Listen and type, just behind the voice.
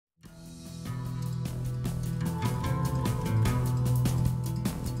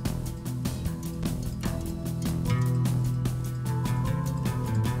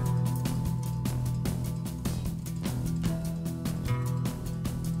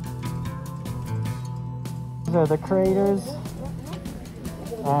These are the craters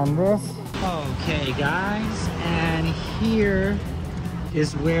on this. Okay guys, and here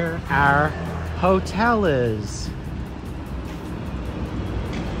is where our hotel is.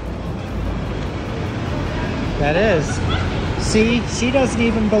 That is. See, she doesn't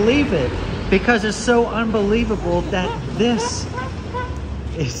even believe it because it's so unbelievable that this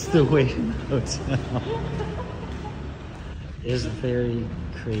is the Waiting Hotel. It's very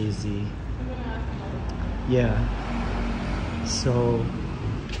crazy. Yeah. So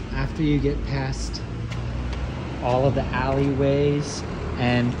after you get past all of the alleyways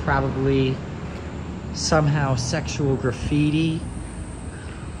and probably somehow sexual graffiti,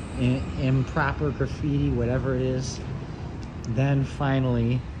 improper graffiti, whatever it is, then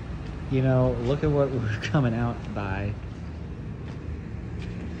finally, you know, look at what we're coming out by.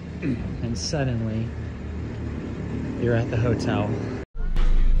 And suddenly you're at the hotel.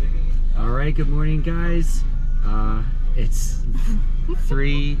 All right, good morning guys. It's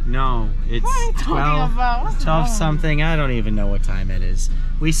 12 something. I don't even know what time it is.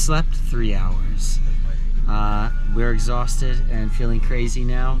 We slept 3 hours. We're exhausted and feeling crazy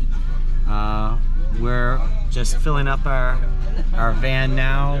now. We're just filling up our van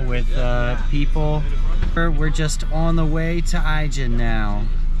now with people. We're just on the way to Ijen now.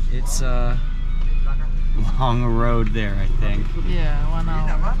 It's a long road there, I think. Yeah, 1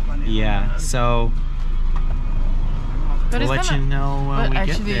 hour. Yeah, so we'll let you know when we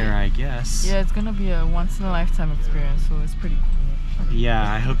get there, I guess. Yeah, it's gonna be a once-in-a-lifetime experience, so it's pretty cool.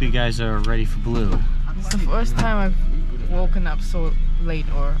 Yeah, I hope you guys are ready for Blue. It's the first time I've woken up so late,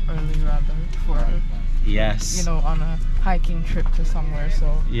 or early rather, for yes, you know, on a hiking trip to somewhere.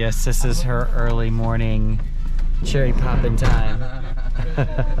 So yes, this is her early morning cherry popping time.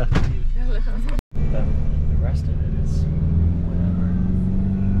 The rest of it is whatever.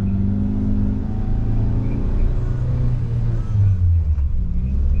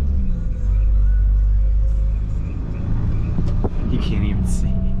 You can't even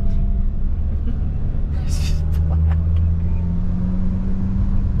see. It's just black.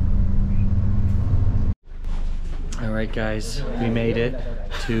 All right, guys, we made it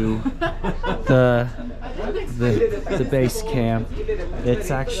to the base camp.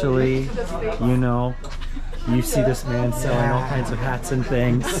 It's actually, you know, you see this man selling all kinds of hats and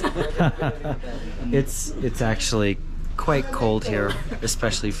things. It's actually quite cold here,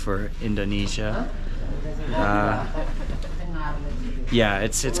 especially for Indonesia. Yeah,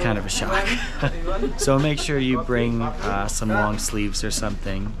 it's kind of a shock. So make sure you bring some long sleeves or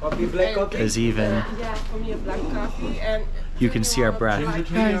something, because even you can see our breath.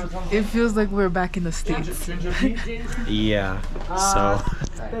 guys, it feels like we're back in the States. Yeah, so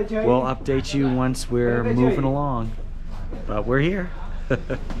we'll update you once we're moving along, but we're here.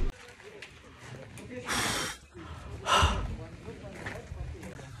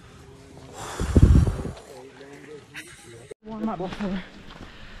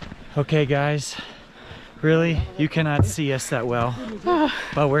 Okay guys, really, you cannot see us that well,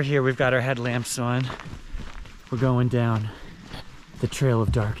 but we're here. We've got our headlamps on. We're going down the trail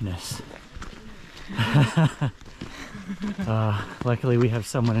of darkness. Luckily we have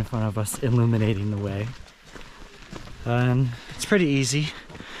someone in front of us illuminating the way. It's pretty easy,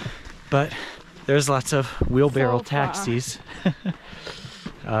 but there's lots of wheelbarrow taxis,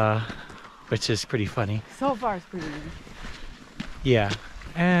 which is pretty funny. So far it's pretty easy. Yeah,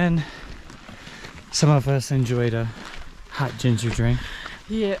 and some of us enjoyed a hot ginger drink.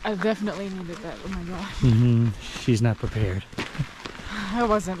 Yeah, I definitely needed that. Oh my gosh. She's not prepared. I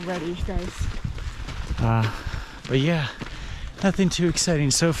wasn't ready, guys. But yeah, nothing too exciting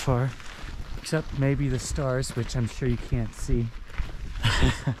so far, except maybe the stars, which I'm sure you can't see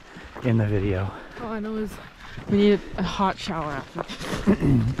in the video. All I know is we needed a hot shower after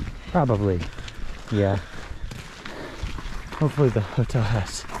this. Probably, yeah. Hopefully the hotel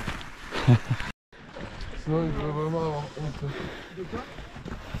has. The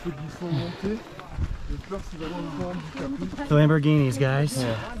Lamborghinis, guys.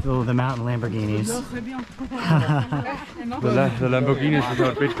 Yeah. Oh, the mountain Lamborghinis. The Lamborghinis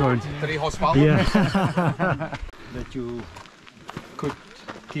without Bitcoin. Yeah. That you could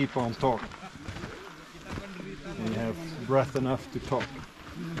keep on talk. And you have breath enough to talk.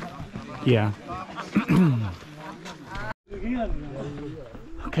 Yeah.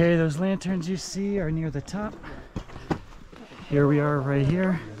 Okay, those lanterns you see are near the top. Here we are right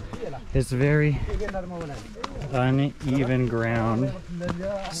here. It's very uneven ground,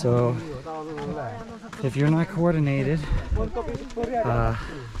 so if you're not coordinated,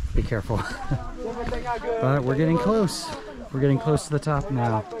 be careful. But we're getting close. We're getting close to the top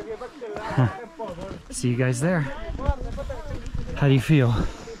now. see you guys there. How do you feel?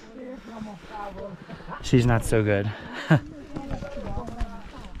 She's not so good.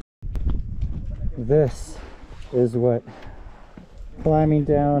 This is what climbing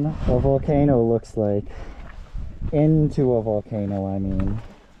down a volcano looks like. Into a volcano, I mean.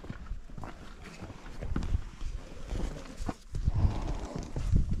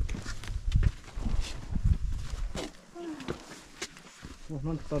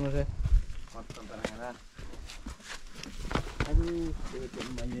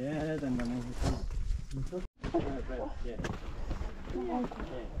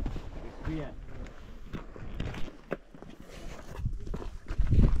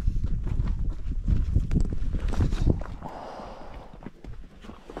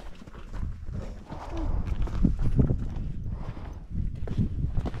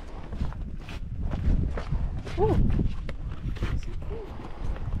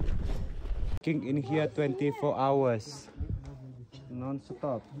 In here 24 hours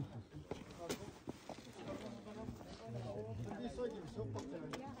non-stop.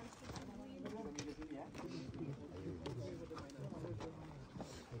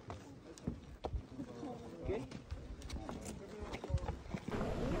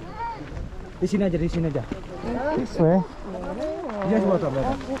 Di sini aja, di sini aja. This way. Yes, motor.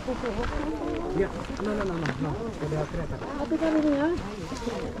 Ya, no. Udah kereta. Tapi kan ini ya.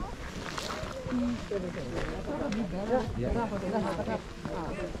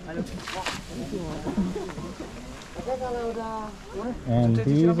 And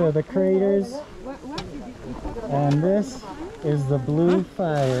these are the craters. And this is the blue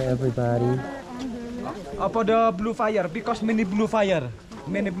fire, everybody. Apa the blue fire? Because many blue fire.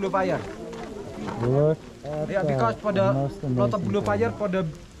 Look Yeah, because for the lot of blue fire for the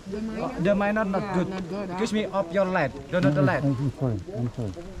miner not good. Excuse me, up your lead. Don't the lead. I'm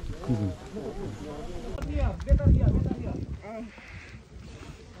sorry. Easy.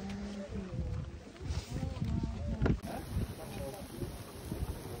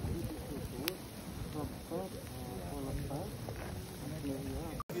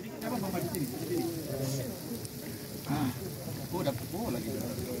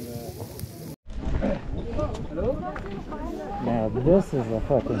 Now this is a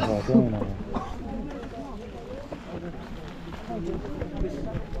fucking volcano.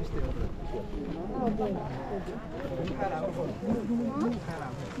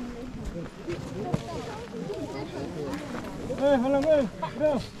 Hey, hold on, hey,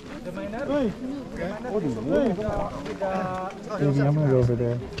 bro. Hey. Baby, I'm gonna go over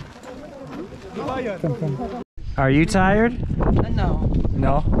there. Come. Are you tired? No.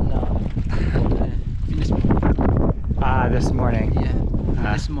 No? No. This morning.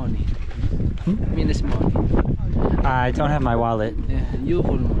 Yeah. This morning. This morning. I don't have my wallet. Yeah. You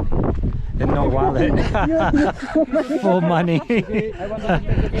full money. And no wallet. Full money.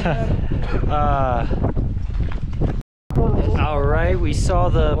 All right, we saw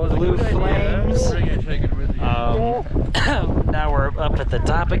the blue flames. Now we're up at the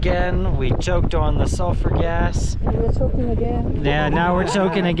top again. We choked on the sulfur gas. We're choking again. Yeah, now we're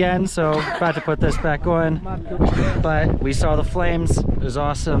choking again, so about to put this back on. But we saw the flames. It was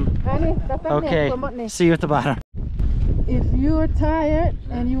awesome. Okay, see you at the bottom. If you're tired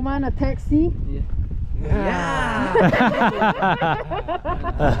and you want a taxi,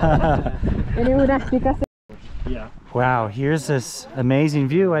 Wow, here's this amazing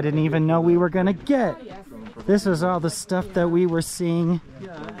view I didn't even know we were gonna get. This is all the stuff that we were seeing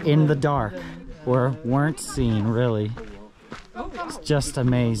in the dark, or weren't seeing really. It's just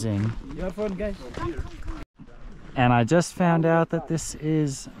amazing. And I just found out that this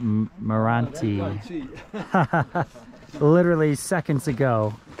is Meranti. Literally seconds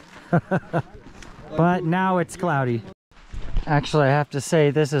ago. But now it's cloudy. Actually, I have to say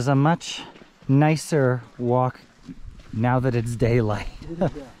this is a much nicer walk now that it's daylight.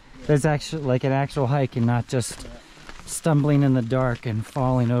 There's actually like an actual hike and not just stumbling in the dark and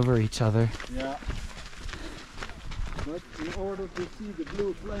falling over each other. Yeah. But in order to see the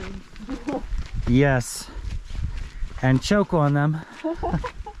blue flames. Yes. And choke on them.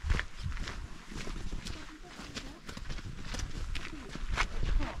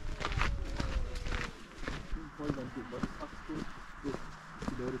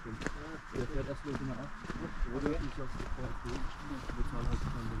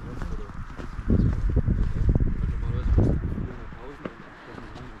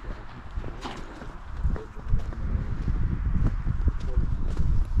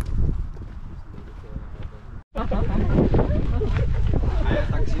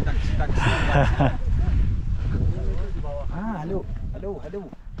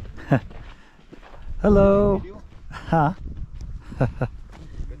 Hello. Huh?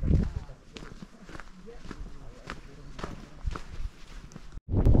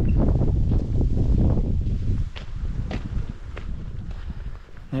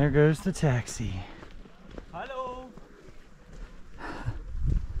 There goes the taxi. Hello.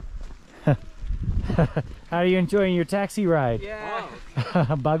 How are you enjoying your taxi ride? Yeah.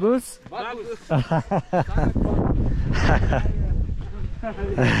 Bagus? Bagus.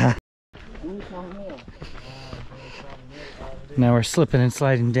 Now we're slipping and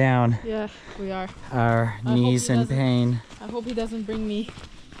sliding down. Yeah, we are. Our knees in pain. I hope he doesn't bring me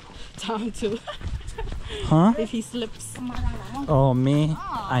down too. Huh? If he slips. Oh, me?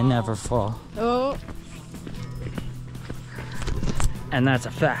 I never fall. Oh. And that's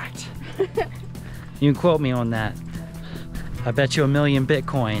a fact. You can quote me on that. I bet you $1,000,000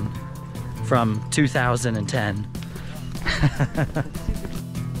 Bitcoin from 2010.